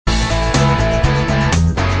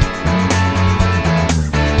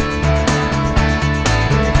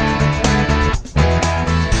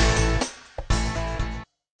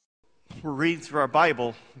reading through our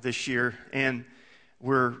Bible this year, and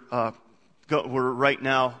we're right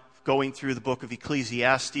now going through the book of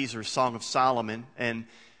Ecclesiastes, or Song of Solomon, and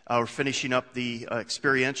we're finishing up the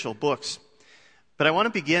experiential books. But I want to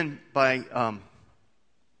begin by,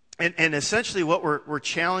 and essentially what we're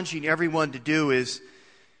challenging everyone to do is,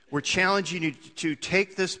 we're challenging you to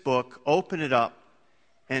take this book, open it up,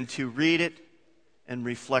 and to read it and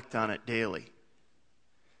reflect on it daily.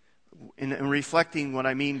 And reflecting, what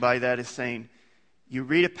I mean by that is saying, you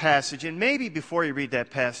read a passage, and maybe before you read that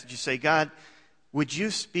passage, you say, God, would you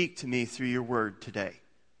speak to me through your word today?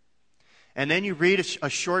 And then you read a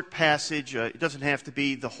short passage. It doesn't have to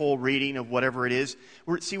be the whole reading of whatever it is.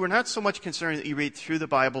 We're not so much concerned that you read through the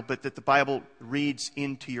Bible, but that the Bible reads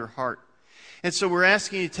into your heart. And so we're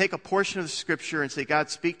asking you to take a portion of the Scripture and say, God,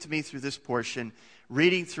 speak to me through this portion,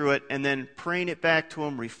 reading through it, and then praying it back to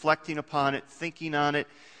Him, reflecting upon it, thinking on it.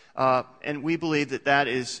 And we believe that that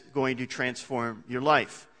is going to transform your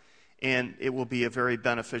life. And it will be a very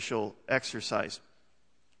beneficial exercise.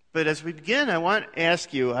 But as we begin, I want to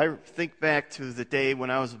ask you, I think back to the day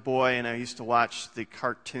when I was a boy and I used to watch the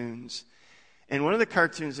cartoons. And one of the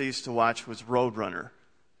cartoons I used to watch was Roadrunner.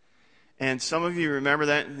 And some of you remember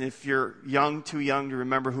that. And if you're too young to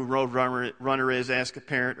remember who Roadrunner is, ask a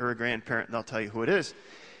parent or a grandparent and they'll tell you who it is.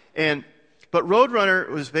 But Roadrunner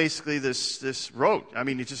was basically this road. I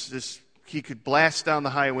mean, he could blast down the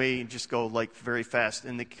highway and just go like very fast.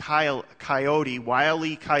 And the Wile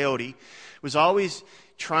E. Coyote was always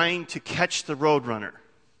trying to catch the Roadrunner.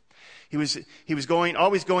 He was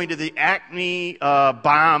always going to the Acme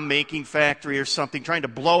bomb making factory or something, trying to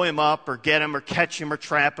blow him up or get him or catch him or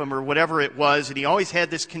trap him or whatever it was. And he always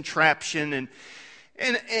had this contraption. And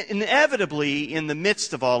inevitably, in the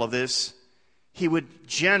midst of all of this, he would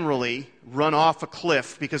generally run off a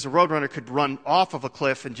cliff, because the Roadrunner could run off of a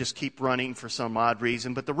cliff and just keep running for some odd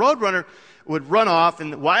reason. But the Roadrunner would run off,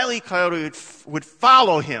 and the Wile E. Coyote would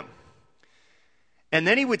follow him. And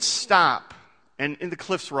then he would stop, and the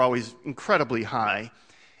cliffs were always incredibly high,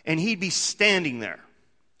 and he'd be standing there,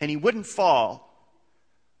 and he wouldn't fall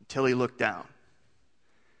until he looked down.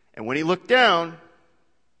 And when he looked down,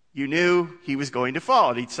 you knew he was going to fall.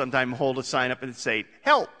 And he'd sometimes hold a sign up and say,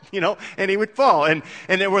 help, and he would fall. And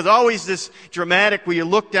there was always this dramatic where you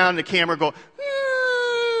look down and the camera go,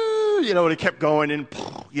 and it kept going, and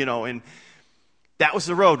that was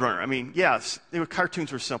the Roadrunner. I mean, yes,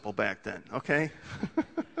 cartoons were simple back then, okay?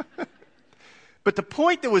 But the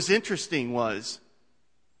point that was interesting was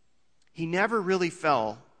he never really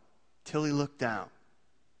fell till he looked down.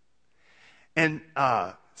 And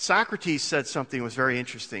Socrates said something that was very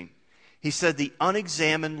interesting. He said, the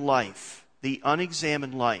unexamined life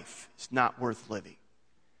is not worth living.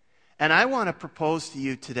 And I want to propose to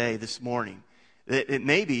you today, this morning, that it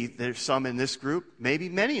may be there's some in this group, maybe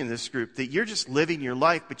many in this group, that you're just living your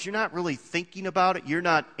life, but you're not really thinking about it. You're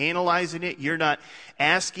not analyzing it. You're not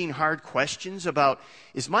asking hard questions about,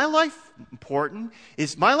 is my life important?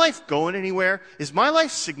 Is my life going anywhere? Is my life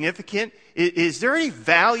significant? Is there any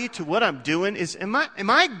value to what I'm doing? Am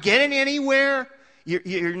I getting anywhere?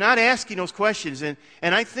 You're not asking those questions. And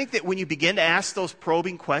I think that when you begin to ask those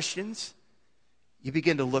probing questions, you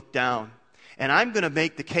begin to look down. And I'm going to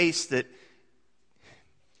make the case that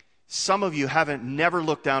some of you never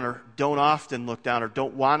looked down, or don't often look down, or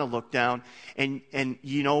don't want to look down. And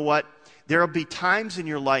you know what? There will be times in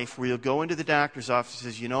your life where you'll go into the doctor's office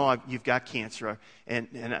and says, you've got cancer, and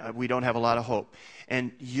we don't have a lot of hope.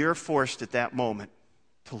 And you're forced at that moment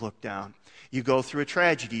to look down. You go through a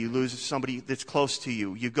tragedy. You lose somebody that's close to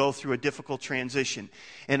you. You go through a difficult transition.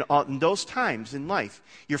 And in those times in life,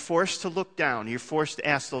 you're forced to look down. You're forced to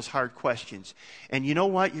ask those hard questions. And you know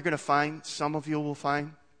what you're going to find? Some of you will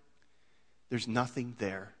find there's nothing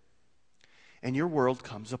there. And your world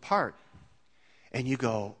comes apart. And you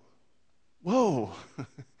go, whoa.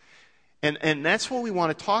 and that's what we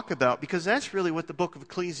want to talk about, because that's really what the book of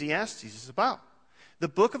Ecclesiastes is about. The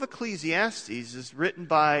book of Ecclesiastes is written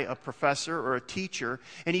by a professor or a teacher,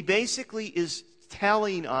 and he basically is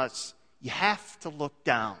telling us you have to look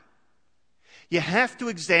down. You have to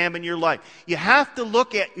examine your life. You have to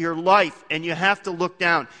look at your life, and you have to look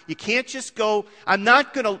down. You can't just go,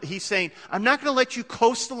 he's saying, I'm not going to let you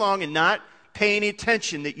coast along and not pay any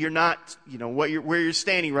attention that you're not, where you're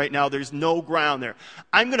standing right now, there's no ground there.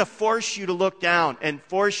 I'm going to force you to look down and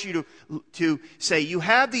force you to say, you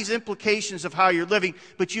have these implications of how you're living,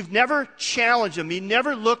 but you've never challenged them. You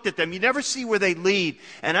never looked at them. You never see where they lead.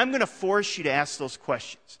 And I'm going to force you to ask those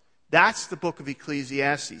questions. That's the book of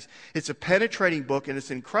Ecclesiastes. It's a penetrating book, and it's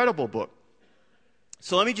an incredible book.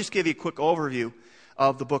 So let me just give you a quick overview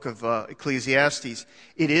of the book of Ecclesiastes.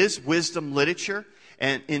 It is wisdom literature,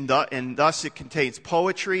 and thus it contains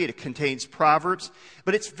poetry, it contains proverbs,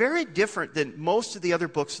 but it's very different than most of the other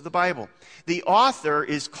books of the Bible. The author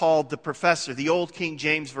is called the professor. The old King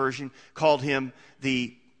James Version called him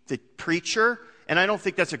the preacher, and I don't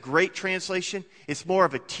think that's a great translation. It's more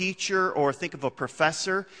of a teacher, or think of a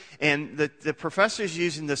professor, and the professor is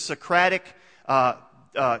using the Socratic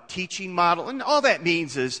teaching model. And all that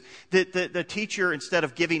means is that the teacher, instead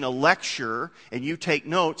of giving a lecture and you take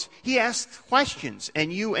notes, he asks questions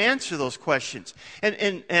and you answer those questions.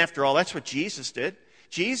 And after all, that's what Jesus did.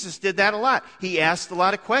 Jesus did that a lot. He asked a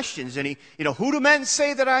lot of questions, and who do men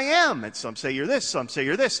say that I am? And some say you're this, some say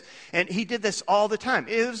you're this. And he did this all the time.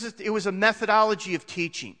 It was a methodology of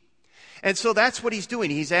teaching. And so that's what he's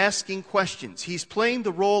doing. He's asking questions. He's playing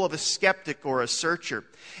the role of a skeptic or a searcher.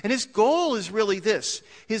 And his goal is really this.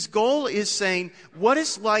 His goal is saying, what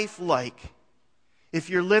is life like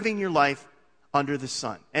if you're living your life under the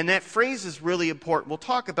sun? And that phrase is really important. We'll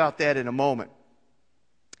talk about that in a moment.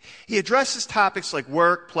 He addresses topics like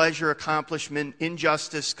work, pleasure, accomplishment,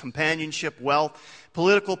 injustice, companionship, wealth,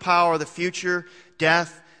 political power, the future,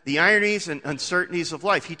 death, the ironies and uncertainties of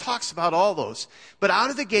life. He talks about all those. But out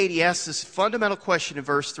of the gate, he asks this fundamental question in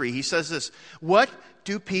verse 3. He says this: what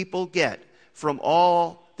do people get from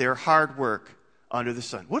all their hard work under the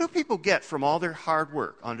sun? What do people get from all their hard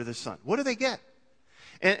work under the sun? What do they get?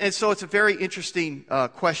 And so it's a very interesting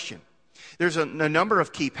question. There's a number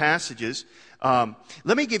of key passages.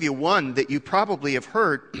 Let me give you one that you probably have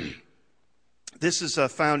heard. This is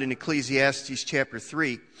found in Ecclesiastes chapter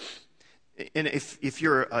 3. And if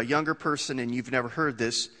you're a younger person and you've never heard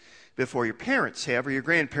this before, your parents have or your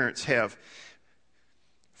grandparents have.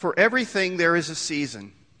 For everything there is a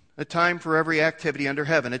season, a time for every activity under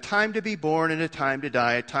heaven, a time to be born and a time to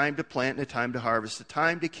die, a time to plant and a time to harvest, a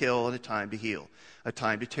time to kill and a time to heal, a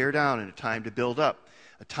time to tear down and a time to build up,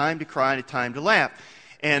 a time to cry and a time to laugh.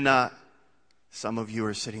 And some of you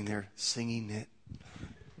are sitting there singing it.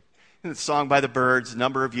 It's a song by the Byrds a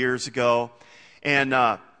number of years ago. And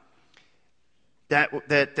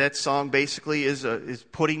that song basically is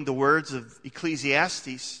putting the words of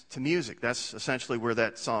Ecclesiastes to music. That's essentially where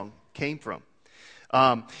that song came from.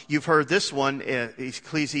 You've heard this one,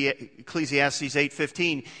 Ecclesiastes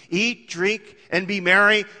 8:15. Eat, drink, and be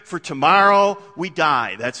merry, for tomorrow we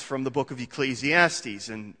die. That's from the book of Ecclesiastes,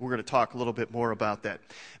 and we're going to talk a little bit more about that.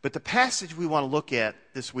 But the passage we want to look at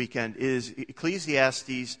this weekend is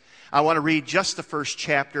Ecclesiastes. I want to read just the first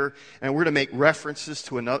chapter, and we're going to make references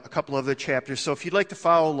to a couple other chapters. So if you'd like to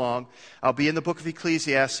follow along, I'll be in the book of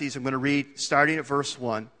Ecclesiastes. I'm going to read starting at verse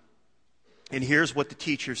 1. And here's what the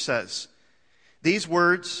teacher says. These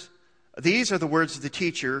are the words of the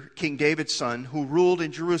teacher, King David's son, who ruled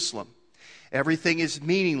in Jerusalem. Everything is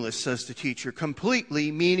meaningless, says the teacher,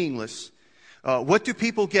 completely meaningless. What do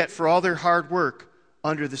people get for all their hard work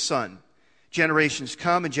under the sun? Generations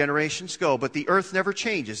come and generations go, but the earth never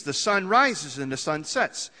changes. The sun rises and the sun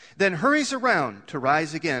sets, then hurries around to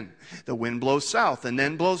rise again. The wind blows south and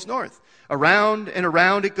then blows north. Around and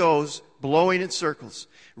around it goes, blowing in circles.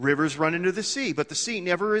 Rivers run into the sea, but the sea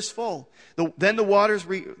never is full. Then the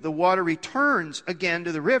water returns again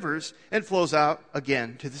to the rivers and flows out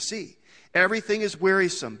again to the sea. Everything is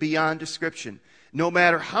wearisome beyond description. No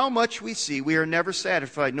matter how much we see, we are never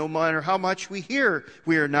satisfied. No matter how much we hear,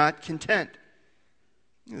 we are not content.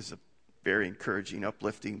 This is a very encouraging,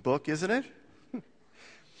 uplifting book, isn't it?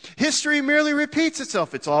 History merely repeats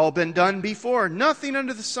itself. It's all been done before. Nothing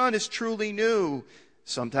under the sun is truly new.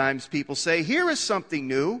 Sometimes people say, here is something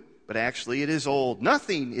new, but actually it is old.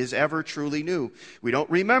 Nothing is ever truly new. We don't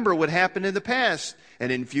remember what happened in the past,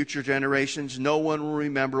 and in future generations, no one will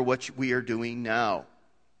remember what we are doing now.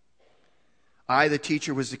 I, the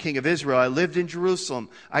teacher, was the king of Israel. I lived in Jerusalem.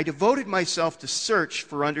 I devoted myself to search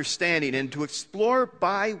for understanding and to explore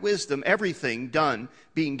by wisdom everything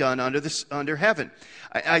being done under heaven.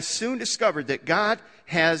 I soon discovered that God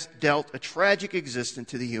has dealt a tragic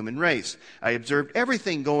existence to the human race. I observed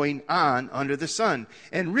everything going on under the sun,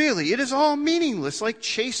 and really, it is all meaningless, like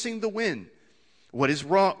chasing the wind. What is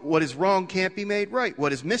wrong can't be made right.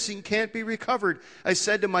 What is missing can't be recovered. I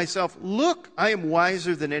said to myself, look, I am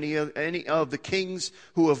wiser than any of the kings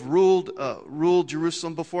who have ruled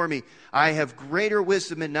Jerusalem before me. I have greater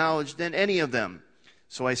wisdom and knowledge than any of them.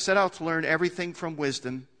 So I set out to learn everything from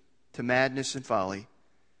wisdom to madness and folly.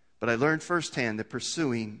 But I learned firsthand that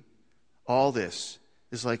pursuing all this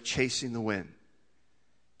is like chasing the wind.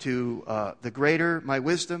 To the greater my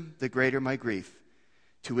wisdom, the greater my grief.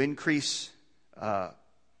 To increase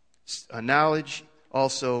knowledge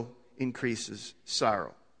also increases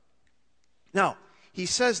sorrow. Now, he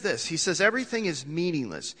says this. He says everything is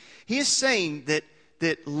meaningless. He is saying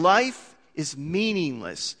that life is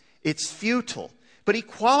meaningless. It's futile. But he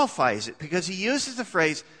qualifies it because he uses the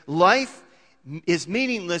phrase, life is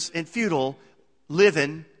meaningless and futile,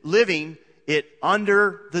 living it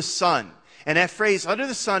under the sun. And that phrase, under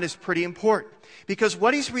the sun, is pretty important. Because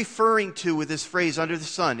what he's referring to with this phrase, under the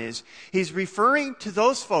sun, is he's referring to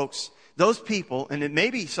those folks, those people, and it may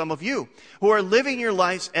be some of you, who are living your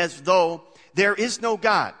lives as though there is no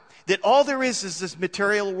God. That all there is this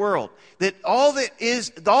material world. That all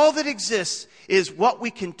that exists is what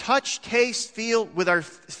we can touch, taste, feel with our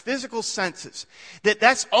physical senses.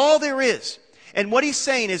 That's all there is. And what he's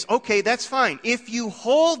saying is, okay, that's fine. If you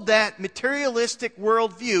hold that materialistic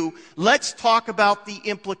worldview, let's talk about the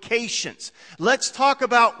implications. Let's talk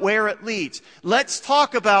about where it leads. Let's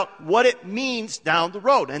talk about what it means down the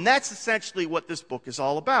road. And that's essentially what this book is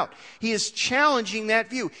all about. He is challenging that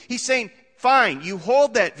view. He's saying, fine, you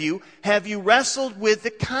hold that view. Have you wrestled with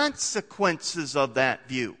the consequences of that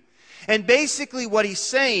view? And basically what he's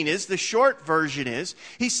saying is, the short version is,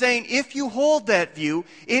 he's saying if you hold that view,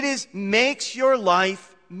 makes your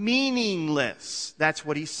life meaningless. That's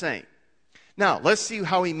what he's saying. Now, let's see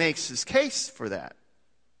how he makes his case for that.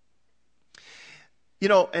 You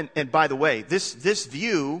know, and by the way, this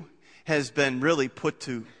view has been really put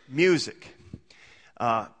to music.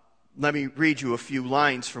 Let me read you a few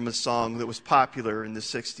lines from a song that was popular in the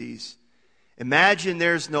 60s. Imagine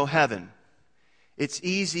there's no heaven. It's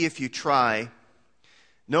easy if you try.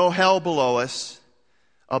 No hell below us.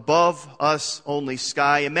 Above us only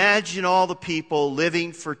sky. Imagine all the people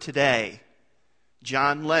living for today.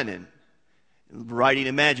 John Lennon writing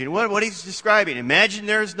Imagine. What he's describing. Imagine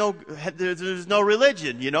there's no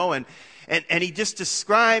religion, you know, and he just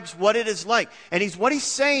describes what it is like. And what he's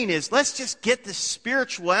saying is, let's just get this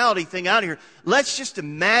spirituality thing out of here. Let's just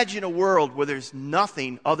imagine a world where there's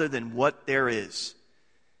nothing other than what there is.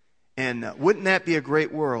 And wouldn't that be a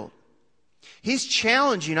great world? He's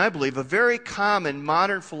challenging, I believe, a very common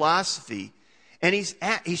modern philosophy. And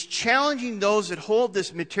he's challenging those that hold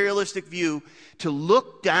this materialistic view to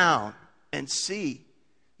look down and see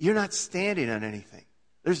you're not standing on anything.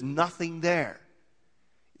 There's nothing there.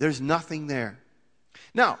 There's nothing there.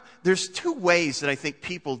 Now, there's two ways that I think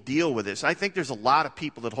people deal with this. I think there's a lot of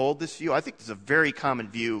people that hold this view. I think it's a very common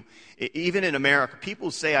view, even in America. People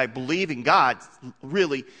who say, I believe in God,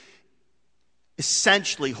 really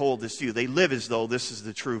essentially hold this view. They live as though this is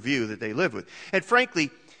the true view that they live with. And frankly,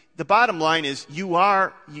 the bottom line is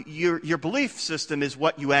your belief system is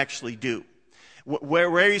what you actually do.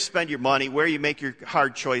 Where you spend your money, where you make your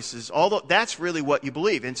hard choices, although that's really what you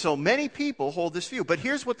believe. And so many people hold this view. But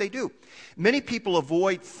here's what they do. Many people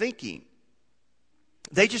avoid thinking.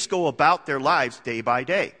 They just go about their lives day by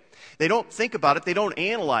day. They don't think about it. They don't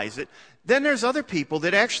analyze it. Then there's other people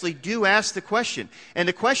that actually do ask the question. And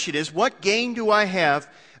the question is, what gain do I have?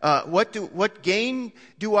 What gain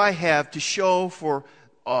do I have to show for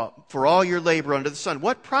all your labor under the sun?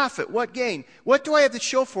 What profit? What gain? What do I have to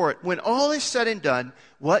show for it? When all is said and done,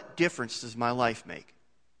 what difference does my life make?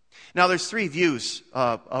 Now, there's three views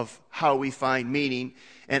of how we find meaning,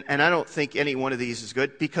 and I don't think any one of these is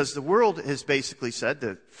good, because the world has basically said,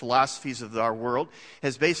 the philosophies of our world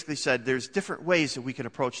has basically said there's different ways that we can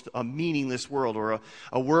approach a meaningless world, or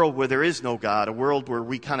a world where there is no God, a world where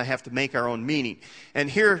we kind of have to make our own meaning. And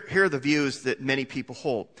here are the views that many people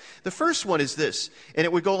hold. The first one is this, and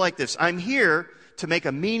it would go like this: I'm here to make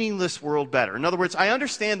a meaningless world better. In other words, I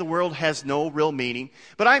understand the world has no real meaning,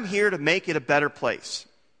 but I'm here to make it a better place.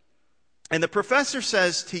 And the professor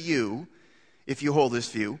says to you, if you hold this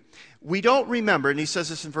view, we don't remember, and he says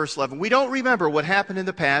this in verse 11, we don't remember what happened in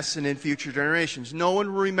the past and in future generations. No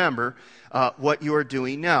one will remember what you are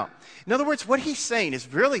doing now. In other words, what he's saying is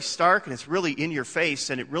really stark, and it's really in your face,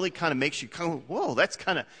 and it really kind of makes you go, whoa, that's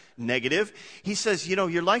kind of negative. He says, you know,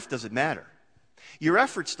 your life doesn't matter. Your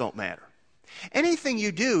efforts don't matter. Anything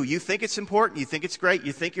you do, you think it's important, you think it's great,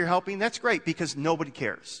 you think you're helping, that's great, because nobody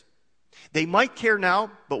cares. They might care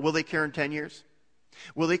now, but will they care in 10 years?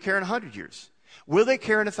 Will they care in 100 years? Will they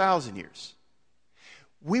care in 1,000 years?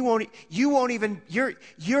 You won't even,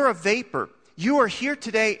 you're a vapor. You are here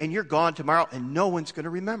today and you're gone tomorrow, and no one's going to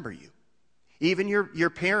remember you. Even your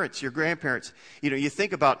parents, your grandparents. You know, you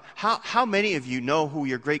think about how many of you know who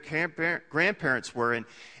your great grandparents were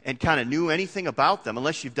and kind of knew anything about them,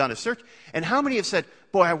 unless you've done a search. And how many have said,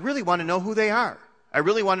 boy, I really want to know who they are. I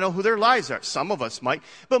really want to know who their lives are. Some of us might.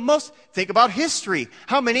 But most, think about history.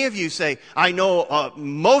 How many of you say, I know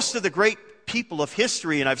most of the great people of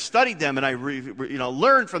history, and I've studied them, and I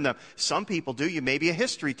learned from them? Some people do. You may be a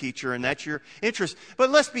history teacher, and that's your interest.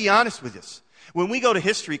 But let's be honest with this. When we go to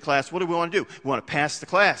history class, what do we want to do? We want to pass the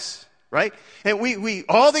class. right? And we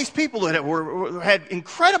all these people that had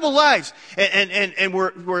incredible lives and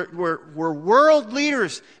were world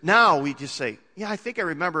leaders. Now we just say, yeah, I think I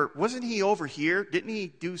remember, wasn't he over here? Didn't he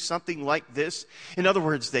do something like this? In other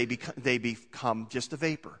words, they become just a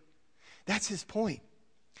vapor. That's his point.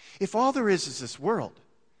 If all there is this world,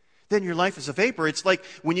 then your life is a vapor. It's like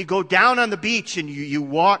when you go down on the beach and you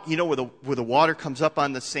walk, you know, where the water comes up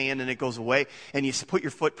on the sand and it goes away, and you put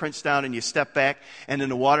your footprints down and you step back, and then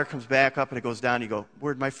the water comes back up and it goes down, and you go,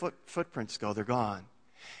 where'd my footprints go? They're gone.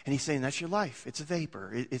 And he's saying, that's your life. It's a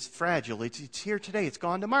vapor. It's fragile. It's here today. It's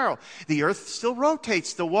gone tomorrow. The earth still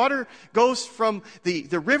rotates. The water goes from the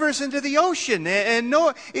rivers into the ocean. And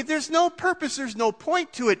there's no purpose. There's no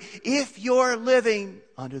point to it if you're living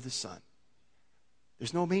under the sun.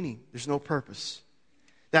 There's no meaning. There's no purpose.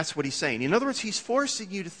 That's what he's saying. In other words, he's forcing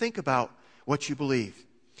you to think about what you believe.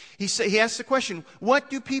 He asks the question, what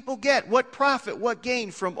do people get? What profit, what gain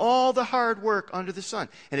from all the hard work under the sun?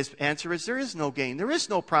 And his answer is, there is no gain. There is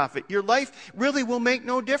no profit. Your life really will make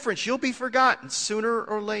no difference. You'll be forgotten sooner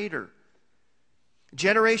or later.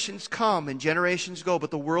 Generations come and generations go, but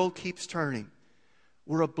the world keeps turning.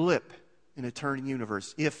 We're a blip in a turning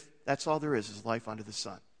universe, if that's all there is life under the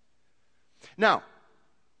sun. Now,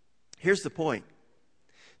 here's the point.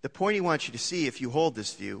 The point he wants you to see, if you hold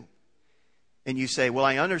this view, and you say, well,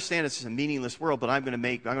 I understand this is a meaningless world, but I'm going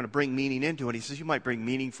to bring meaning into it. He says, you might bring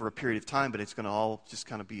meaning for a period of time, but it's going to all just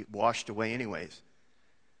kind of be washed away anyways.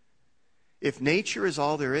 If nature is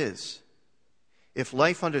all there is, if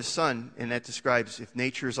life under the sun, and that describes if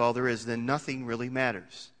nature is all there is, then nothing really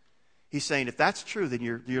matters. He's saying if that's true, then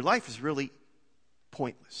your life is really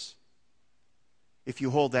pointless, if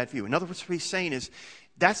you hold that view. In other words, what he's saying is,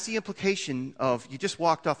 that's the implication of you just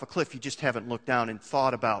walked off a cliff, you just haven't looked down and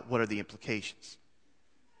thought about what are the implications.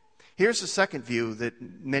 Here's the second view that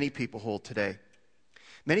many people hold today.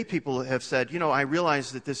 Many people have said, I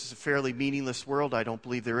realize that this is a fairly meaningless world. I don't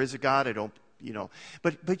believe there is a God. I don't,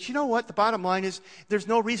 But you know what? The bottom line is there's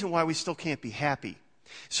no reason why we still can't be happy.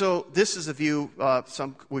 So this is a view,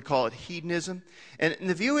 some would call it hedonism. And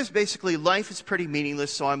the view is basically life is pretty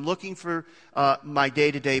meaningless, so I'm looking for my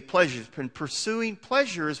day-to-day pleasures. And pursuing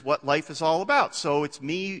pleasure is what life is all about. So it's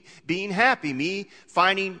me being happy, me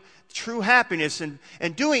finding true happiness and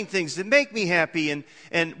doing things that make me happy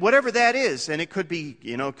and whatever that is. And it could be,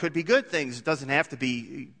 it could be good things. It doesn't have to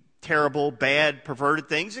be terrible, bad, perverted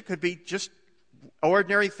things. It could be just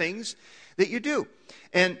ordinary things that you do.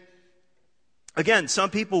 And again, some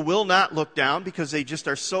people will not look down because they just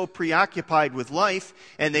are so preoccupied with life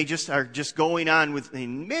and they just are just going on with,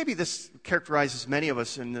 and maybe this characterizes many of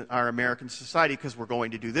us in our American society because we're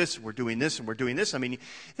going to do this, we're doing this, and we're doing this. I mean,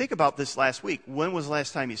 think about this last week. When was the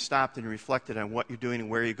last time you stopped and reflected on what you're doing and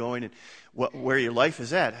where you're going and where your life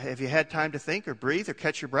is at? Have you had time to think or breathe or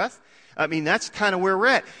catch your breath? I mean, that's kind of where we're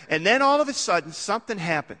at. And then all of a sudden, something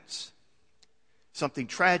happens. Something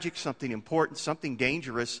tragic, something important, something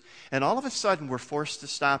dangerous, and all of a sudden we're forced to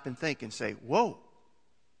stop and think and say, whoa,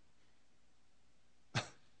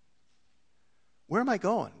 where am I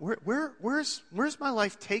going? Where's my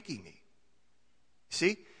life taking me?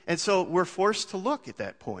 See? And so we're forced to look at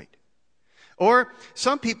that point. Or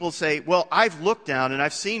some people say, well, I've looked down and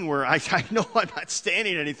I've seen where I know I'm not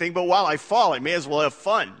standing anything, but while I fall, I may as well have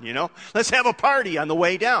fun, Let's have a party on the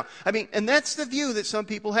way down. I mean, and that's the view that some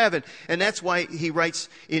people have. And that's why he writes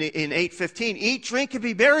in 8:15, eat, drink, and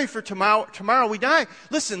be merry, for tomorrow we die.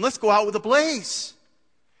 Listen, let's go out with a blaze.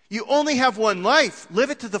 You only have one life.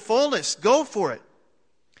 Live it to the fullness. Go for it.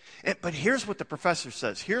 But here's what the professor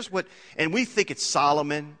says. And we think it's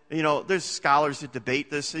Solomon. There's scholars that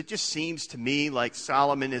debate this. It just seems to me like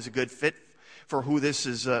Solomon is a good fit for who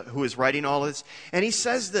is writing all of this. And he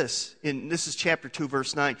says this, this is chapter 2,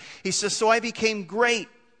 verse 9. He says, so I became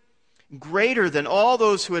greater than all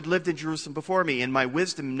those who had lived in Jerusalem before me, and my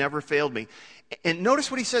wisdom never failed me. And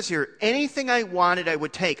notice what he says here. Anything I wanted, I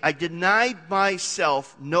would take. I denied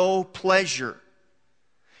myself no pleasure.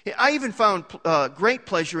 I even found great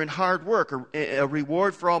pleasure in hard work, a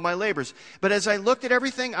reward for all my labors. But as I looked at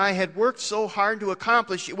everything I had worked so hard to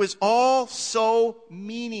accomplish, it was all so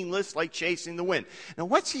meaningless, like chasing the wind. Now,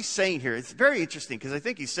 what's he saying here? It's very interesting because I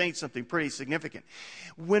think he's saying something pretty significant.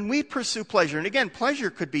 When we pursue pleasure, and again, pleasure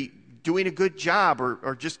could be doing a good job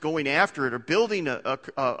or just going after it or building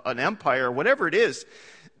an empire or whatever it is.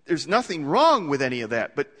 There's nothing wrong with any of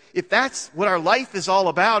that. But if that's what our life is all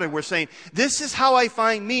about and we're saying, this is how I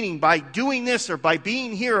find meaning, by doing this or by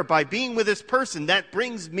being here or by being with this person, that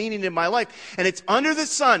brings meaning in my life. And it's under the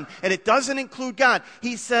sun and it doesn't include God.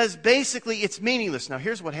 He says basically it's meaningless. Now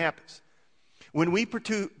here's what happens. When we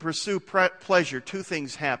pursue pleasure, two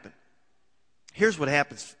things happen. Here's what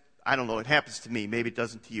happens I don't know, it happens to me. Maybe it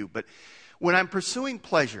doesn't to you. But when I'm pursuing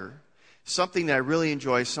pleasure, something that I really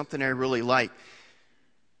enjoy, something I really like,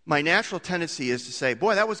 my natural tendency is to say,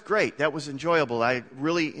 boy, that was great. That was enjoyable.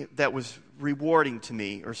 That was rewarding to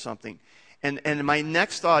me or something. And my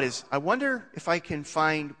next thought is, I wonder if I can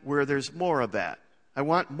find where there's more of that. I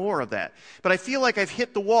want more of that. But I feel like I've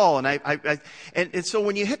hit the wall. And so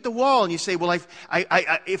when you hit the wall and you say, well,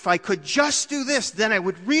 if I could just do this, then I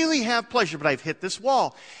would really have pleasure, but I've hit this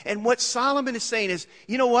wall. And what Solomon is saying is,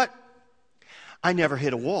 you know what? I never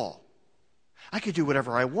hit a wall. I could do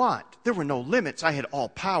whatever I want. There were no limits. I had all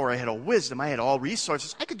power. I had all wisdom. I had all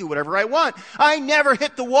resources. I could do whatever I want. I never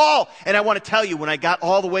hit the wall. And I want to tell you, when I got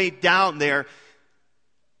all the way down there, it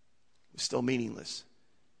was still meaningless.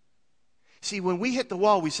 See, when we hit the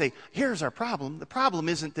wall, we say, here's our problem. The problem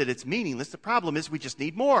isn't that it's meaningless. The problem is we just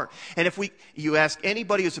need more. And you ask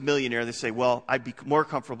anybody who's a millionaire, they say, well, I'd be more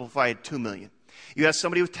comfortable if I had 2 million. You ask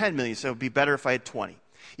somebody with 10 million, they say, it would be better if I had 20.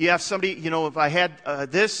 You have somebody, if I had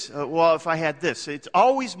if I had this. It's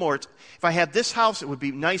always more. If I had this house, it would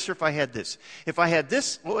be nicer if I had this. If I had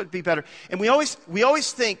this, well, it would be better. And we always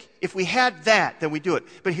think, if we had that, then we do it.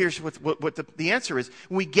 But here's what the answer is.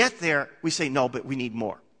 When we get there, we say, no, but we need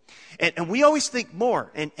more. And we always think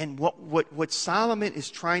more. And what Solomon is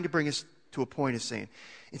trying to bring us to a point is saying,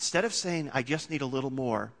 instead of saying, I just need a little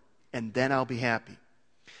more, and then I'll be happy,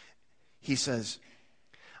 he says,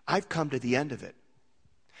 I've come to the end of it.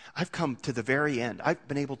 I've come to the very end. I've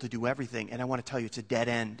been able to do everything, and I want to tell you, it's a dead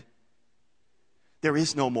end. There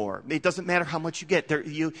is no more. It doesn't matter how much you get.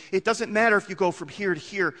 It doesn't matter if you go from here to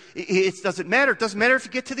here. It doesn't matter. It doesn't matter if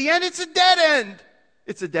you get to the end. It's a dead end.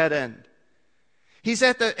 It's a dead end. He's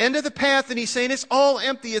at the end of the path, and he's saying it's all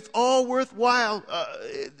empty. It's all worthwhile.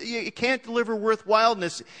 You can't deliver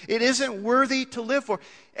worthwhileness. It isn't worthy to live for.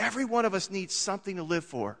 Every one of us needs something to live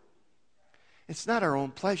for. It's not our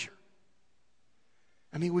own pleasure.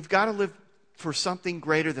 I mean, we've got to live for something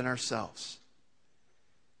greater than ourselves.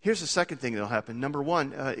 Here's the second thing that will happen. Number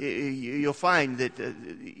one, you'll find that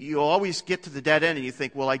you'll always get to the dead end and you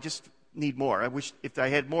think, well, I just need more. I wish if I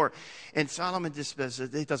had more. And Solomon just says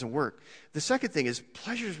it doesn't work. The second thing is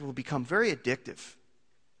pleasures will become very addictive.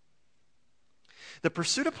 The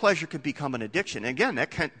pursuit of pleasure can become an addiction. And again,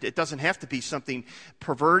 it doesn't have to be something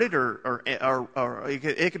perverted or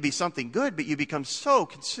it could be something good, but you become so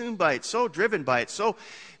consumed by it, so driven by it. So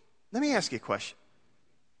let me ask you a question.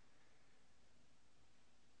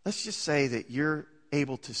 Let's just say that you're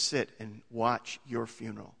able to sit and watch your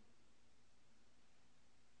funeral.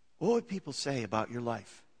 What would people say about your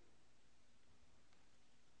life?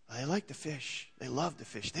 They like to fish. They love to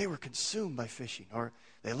fish. They were consumed by fishing. Or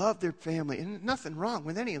they loved their family. And nothing wrong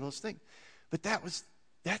with any of those things. But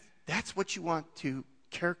that's what you want to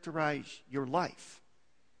characterize your life.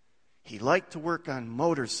 He liked to work on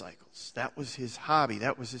motorcycles. That was his hobby.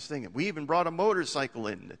 That was his thing. We even brought a motorcycle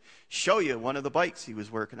in to show you one of the bikes he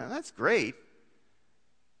was working on. That's great.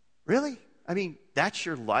 Really? I mean, that's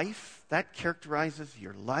your life? That characterizes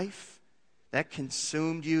your life? That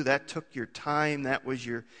consumed you. That took your time. That was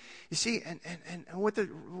your... You see, and what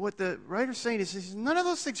the writer's saying is none of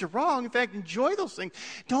those things are wrong. In fact, enjoy those things.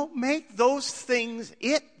 Don't make those things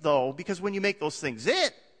it, though, because when you make those things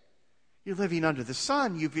it, you're living under the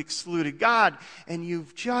sun. You've excluded God, and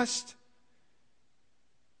you've just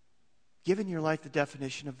given your life the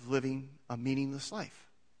definition of living a meaningless life.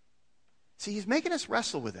 See, he's making us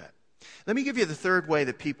wrestle with that. Let me give you the third way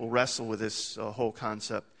that people wrestle with this whole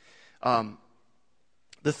concept. The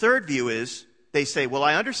third view is they say, well,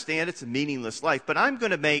 I understand it's a meaningless life, but I'm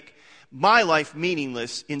going to make my life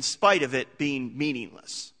meaningless in spite of it being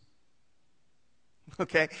meaningless.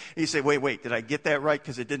 Okay? And you say, wait, did I get that right?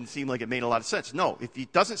 Because it didn't seem like it made a lot of sense. No, if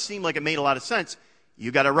it doesn't seem like it made a lot of sense,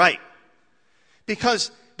 you got it right.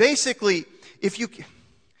 Because basically,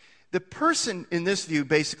 the person in this view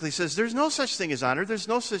basically says there's no such thing as honor, there's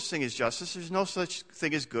no such thing as justice, there's no such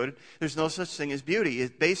thing as good, there's no such thing as beauty.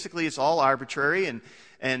 It's all arbitrary, and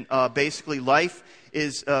basically life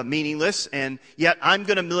is meaningless, and yet I'm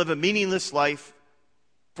going to live a meaningless life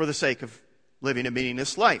for the sake of living a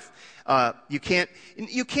meaningless life. You can't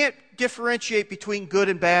differentiate between good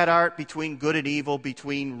and bad art, between good and evil,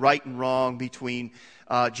 between right and wrong, between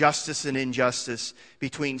justice and injustice,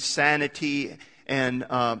 between sanity and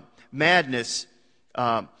madness.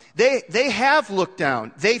 They have looked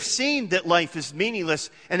down. They've seen that life is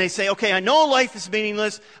meaningless, and they say, okay, I know life is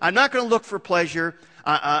meaningless. I'm not going to look for pleasure.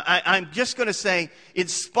 I'm just going to say, in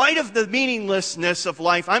spite of the meaninglessness of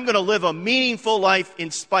life, I'm going to live a meaningful life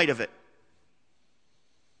in spite of it.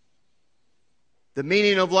 The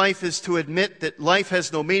meaning of life is to admit that life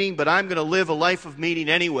has no meaning, but I'm going to live a life of meaning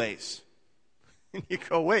anyways. And you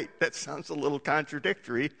go, wait, that sounds a little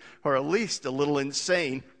contradictory, or at least a little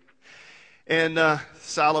insane. And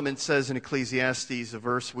Solomon says in Ecclesiastes, a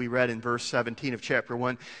verse we read in verse 17 of chapter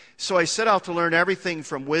 1, "So I set out to learn everything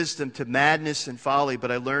from wisdom to madness and folly,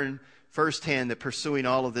 but I learned firsthand that pursuing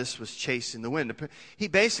all of this was chasing the wind." He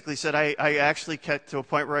basically said, I actually got to a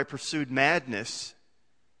point where I pursued madness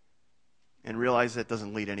and realized that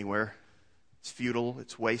doesn't lead anywhere. It's futile,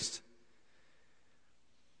 it's waste.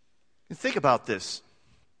 And think about this.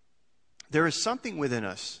 There is something within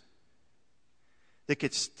us that can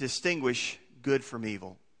distinguish good from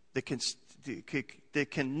evil, that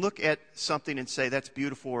can look at something and say that's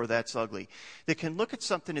beautiful or that's ugly, that can look at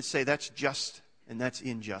something and say that's just and that's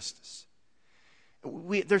injustice.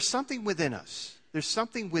 There's something within us. There's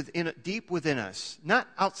something deep within us, not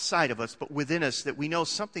outside of us, but within us, that we know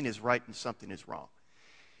something is right and something is wrong.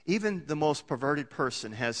 Even the most perverted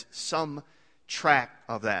person has some track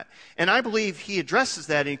of that. And I believe he addresses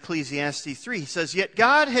that in Ecclesiastes 3. He says, "Yet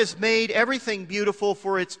God has made everything beautiful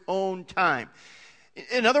for its own time."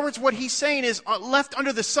 In other words, what he's saying is, left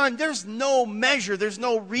under the sun, there's no measure, there's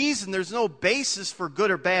no reason, there's no basis for good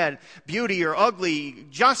or bad, beauty or ugly,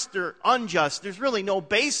 just or unjust. There's really no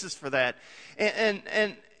basis for that.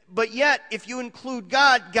 But yet, if you include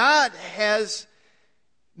God, God has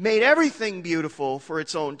made everything beautiful for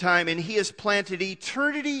its own time, and he has planted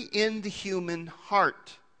eternity in the human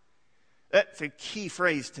heart. That's a key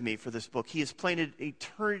phrase to me for this book. He has planted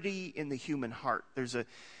eternity in the human heart.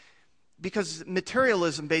 Because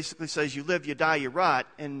materialism basically says you live, you die, you rot,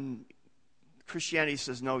 and Christianity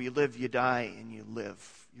says no, you live, you die, and you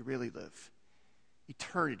live. You really live.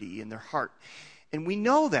 Eternity in their heart. And we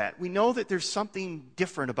know that. We know that there's something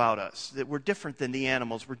different about us, that we're different than the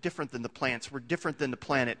animals, we're different than the plants, we're different than the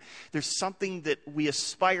planet. There's something that we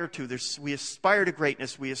aspire to. We aspire to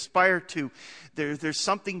greatness. We aspire to, there's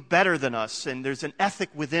something better than us, and there's an ethic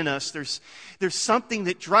within us. There's something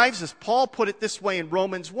that drives us. Paul put it this way in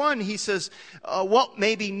Romans 1. He says, what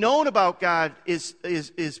may be known about God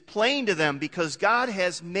is plain to them, because God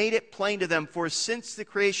has made it plain to them. For since the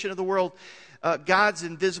creation of the world, God's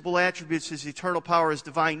invisible attributes, his eternal power, his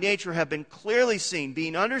divine nature have been clearly seen,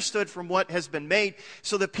 being understood from what has been made,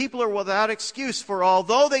 so that people are without excuse. For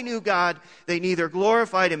although they knew God, they neither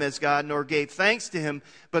glorified him as God nor gave thanks to him,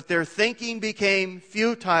 but their thinking became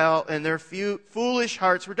futile and their foolish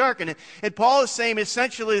hearts were darkened. And Paul is saying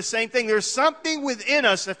essentially the same thing. There's something within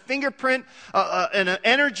us, a fingerprint, an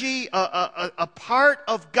energy, a part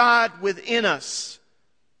of God within us,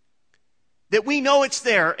 that we know it's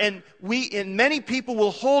there, and many people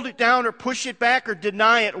will hold it down or push it back or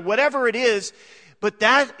deny it, or whatever it is, but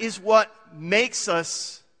that is what makes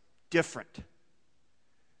us different.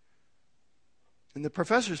 And the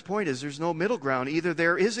professor's point is there's no middle ground. Either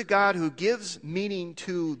there is a God who gives meaning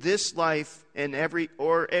to this life, and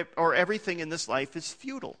or everything in this life is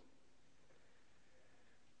futile.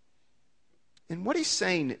 And what he's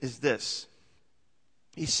saying is this.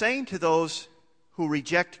 He's saying to those who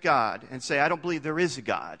reject God and say, I don't believe there is a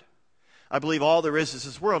God, I believe all there is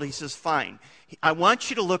this world. He says, fine. I want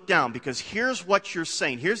you to look down, because here's what you're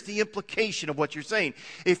saying. Here's the implication of what you're saying.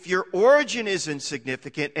 If your origin is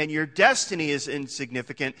insignificant and your destiny is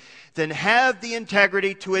insignificant, then have the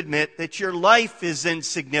integrity to admit that your life is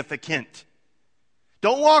insignificant.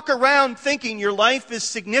 Don't walk around thinking your life is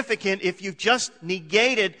significant if you've just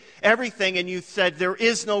negated everything and you've said there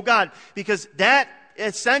is no God, because that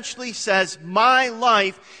essentially says my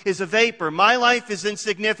life is a vapor, my life is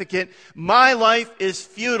insignificant, my life is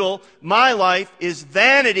futile, my life is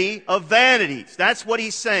vanity of vanities. That's what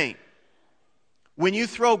he's saying. When you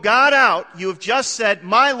throw God out, you have just said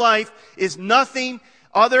my life is nothing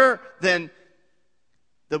other than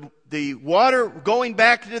the water going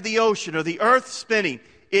back into the ocean, or the earth spinning.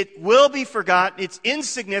 It will be forgotten, it's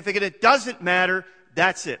insignificant, it doesn't matter,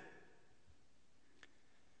 that's it.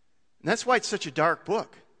 And that's why it's such a dark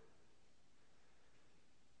book.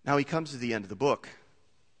 Now he comes to the end of the book,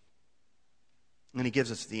 and he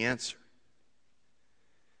gives us the answer.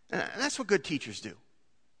 And that's what good teachers do.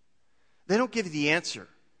 They don't give you the answer.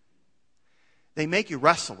 They make you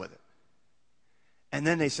wrestle with it. And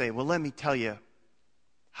then they say, well, let me tell you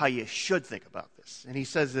how you should think about this. And he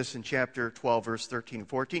says this in chapter 12, verse 13 and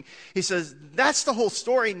 14. He says, that's the whole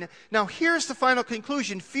story. Now here's the final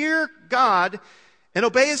conclusion. Fear God and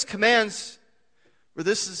obey his commands, for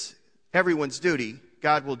this is everyone's duty.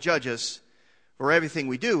 God will judge us for everything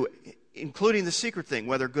we do, including the secret thing,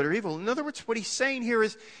 whether good or evil. In other words, what he's saying here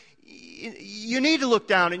is, you need to look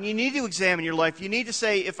down and you need to examine your life. You need to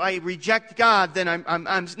say, if I reject God, then I'm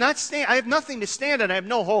not I have nothing to stand on. I have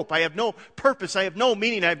no hope. I have no purpose. I have no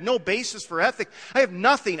meaning. I have no basis for ethic. I have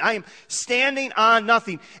nothing. I am standing on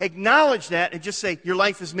nothing. Acknowledge that and just say, your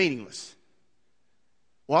life is meaningless.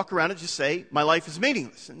 Walk around and just say, my life is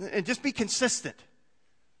meaningless. And just be consistent.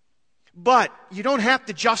 But you don't have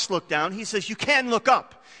to just look down. He says you can look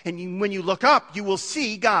up. And when you look up, you will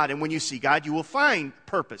see God. And when you see God, you will find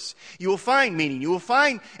purpose. You will find meaning. You will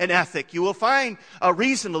find an ethic. You will find a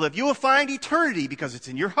reason to live. You will find eternity because it's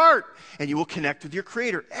in your heart. And you will connect with your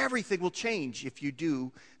Creator. Everything will change if you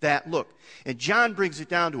do that look. And John brings it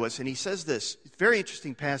down to us. And he says this. It's a very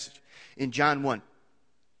interesting passage in John 1.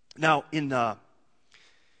 Now, in the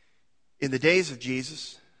days of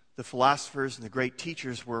Jesus, the philosophers and the great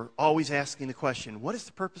teachers were always asking the question, what is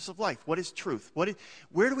the purpose of life? What is truth?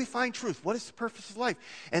 Where do we find truth? What is the purpose of life?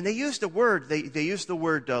 And they used a word, they used the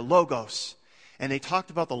word logos. And they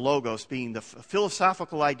talked about the logos being the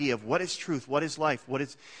philosophical idea of what is truth, what is life, what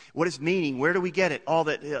is meaning, where do we get it, all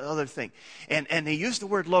that other thing. And they used the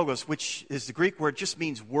word logos, which is the Greek word, just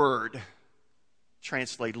means word.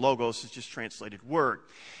 Translated logos is just translated word.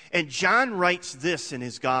 And John writes this in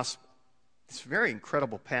his gospel. It's a very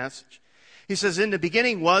incredible passage. He says, in the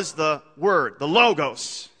beginning was the Word, the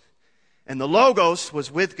Logos. And the Logos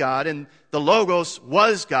was with God, and the Logos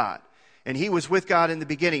was God. And He was with God in the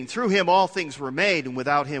beginning. Through Him all things were made, and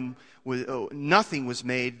without Him nothing was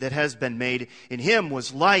made that has been made. In Him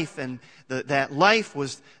was life, and that life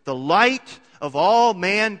was the light of all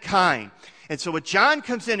mankind. And so when John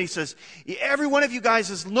comes in, he says, every one of you guys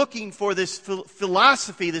is looking for this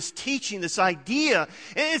philosophy, this teaching, this idea.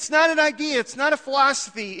 And it's not an idea. It's not a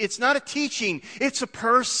philosophy. It's not a teaching. It's a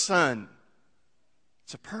person.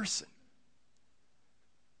 It's a person.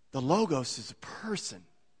 The Logos is a person.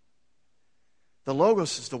 The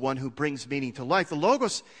Logos is the one who brings meaning to life. The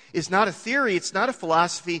Logos is not a theory. It's not a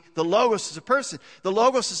philosophy. The Logos is a person. The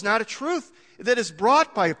Logos is not a truth that is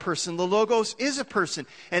brought by a person. The Logos is a person.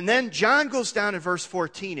 And then John goes down in verse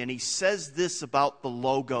 14 and he says this about the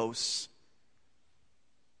Logos.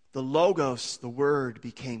 The Logos, the Word,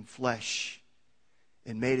 became flesh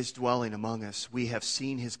and made His dwelling among us. We have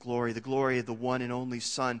seen His glory, the glory of the one and only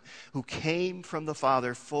Son who came from the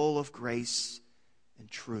Father, full of grace and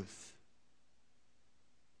truth.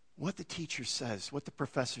 What the teacher says, what the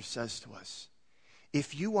professor says to us,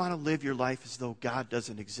 if you want to live your life as though God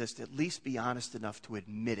doesn't exist, at least be honest enough to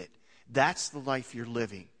admit it. That's the life you're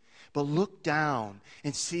living. But look down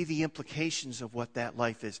and see the implications of what that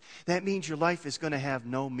life is. That means your life is going to have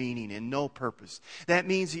no meaning and no purpose. That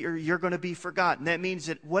means that you're going to be forgotten. That means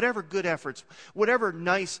that whatever good efforts, whatever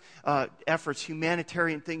nice efforts,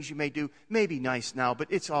 humanitarian things you may do, may be nice now, but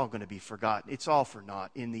it's all going to be forgotten. It's all for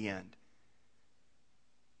naught in the end.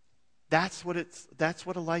 That's what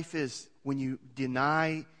a life is when you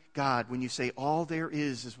deny God, when you say all there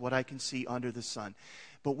is what I can see under the sun.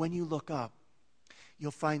 But when you look up,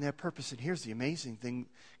 you'll find that purpose. And here's the amazing thing.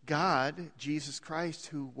 God, Jesus Christ,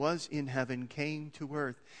 who was in heaven, came to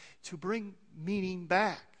earth to bring meaning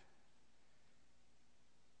back.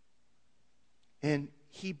 And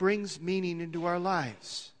He brings meaning into our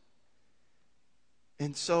lives.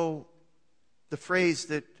 And so the phrase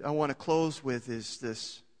that I want to close with is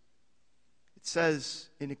this. It says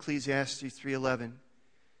in Ecclesiastes 3:11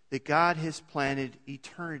 that God has planted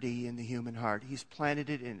eternity in the human heart. He's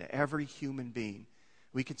planted it in every human being.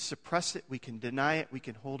 We can suppress it, we can deny it, we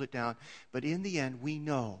can hold it down. But in the end, we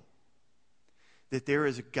know that there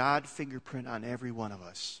is a God fingerprint on every one of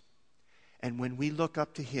us. And when we look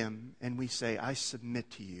up to Him and we say, I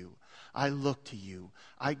submit to You, I look to You,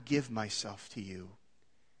 I give myself to You,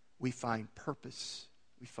 we find purpose,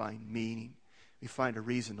 we find meaning. We find a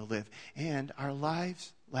reason to live. And our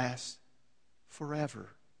lives last forever.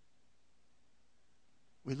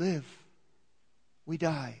 We live, we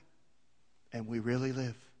die, and we really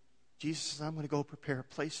live. Jesus says, I'm going to go prepare a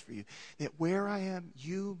place for you, that where I am,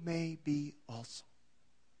 you may be also.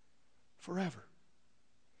 Forever.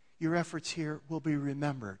 Your efforts here will be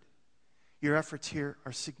remembered. Your efforts here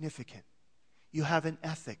are significant. You have an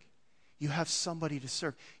ethic. You have somebody to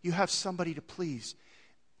serve. You have somebody to please.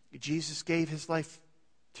 Jesus gave His life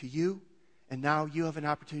to you, and now you have an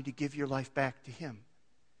opportunity to give your life back to Him.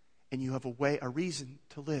 And you have a reason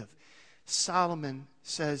to live. Solomon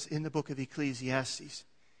says in the book of Ecclesiastes,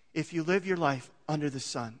 if you live your life under the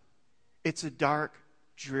sun, it's a dark,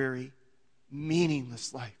 dreary,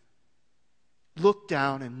 meaningless life. Look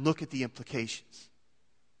down and look at the implications.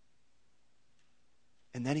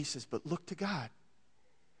 And then he says, but look to God.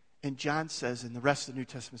 And John says, and the rest of the New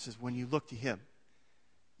Testament says, when you look to Him,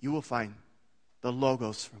 you will find the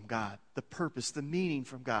logos from God, the purpose, the meaning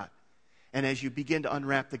from God. And as you begin to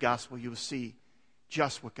unwrap the gospel, you will see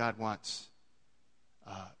just what God wants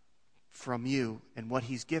from you and what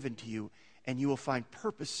he's given to you. And you will find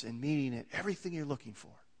purpose and meaning in everything you're looking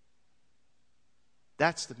for.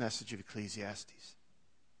 That's the message of Ecclesiastes.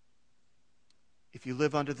 If you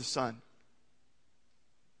live under the sun,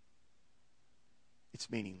 it's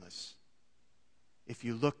meaningless. If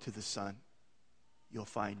you look to the sun, you'll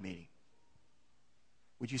find meaning.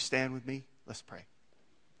 Would you stand with me? Let's pray.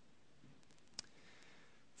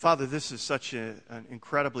 Father, this is such an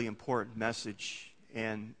incredibly important message,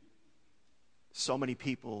 and so many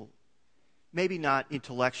people, maybe not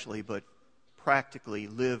intellectually, but practically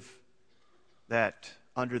live that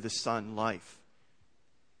under the sun life.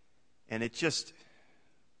 And it just,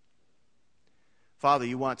 Father,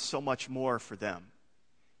 you want so much more for them.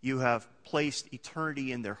 You have placed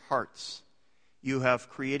eternity in their hearts. You have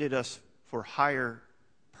created us for higher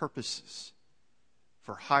purposes,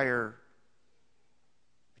 for higher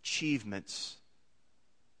achievements,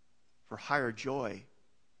 for higher joy.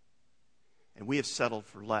 And we have settled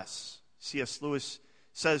for less. C.S. Lewis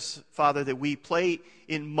says, Father, that we play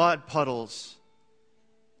in mud puddles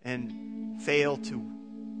and fail to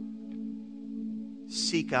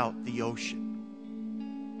seek out the ocean.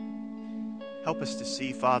 Help us to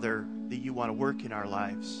see, Father, that you want to work in our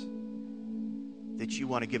lives, that you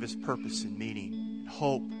want to give us purpose and meaning and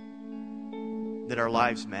hope, that our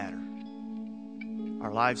lives matter.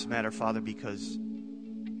 Our lives matter, Father, because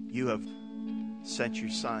you have sent your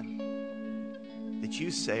Son, that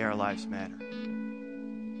you say our lives matter,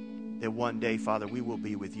 that one day, Father, we will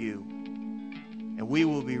be with you, and we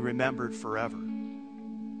will be remembered forever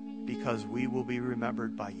because we will be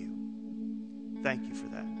remembered by you. Thank you for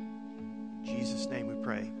that. In Jesus' name we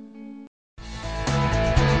pray.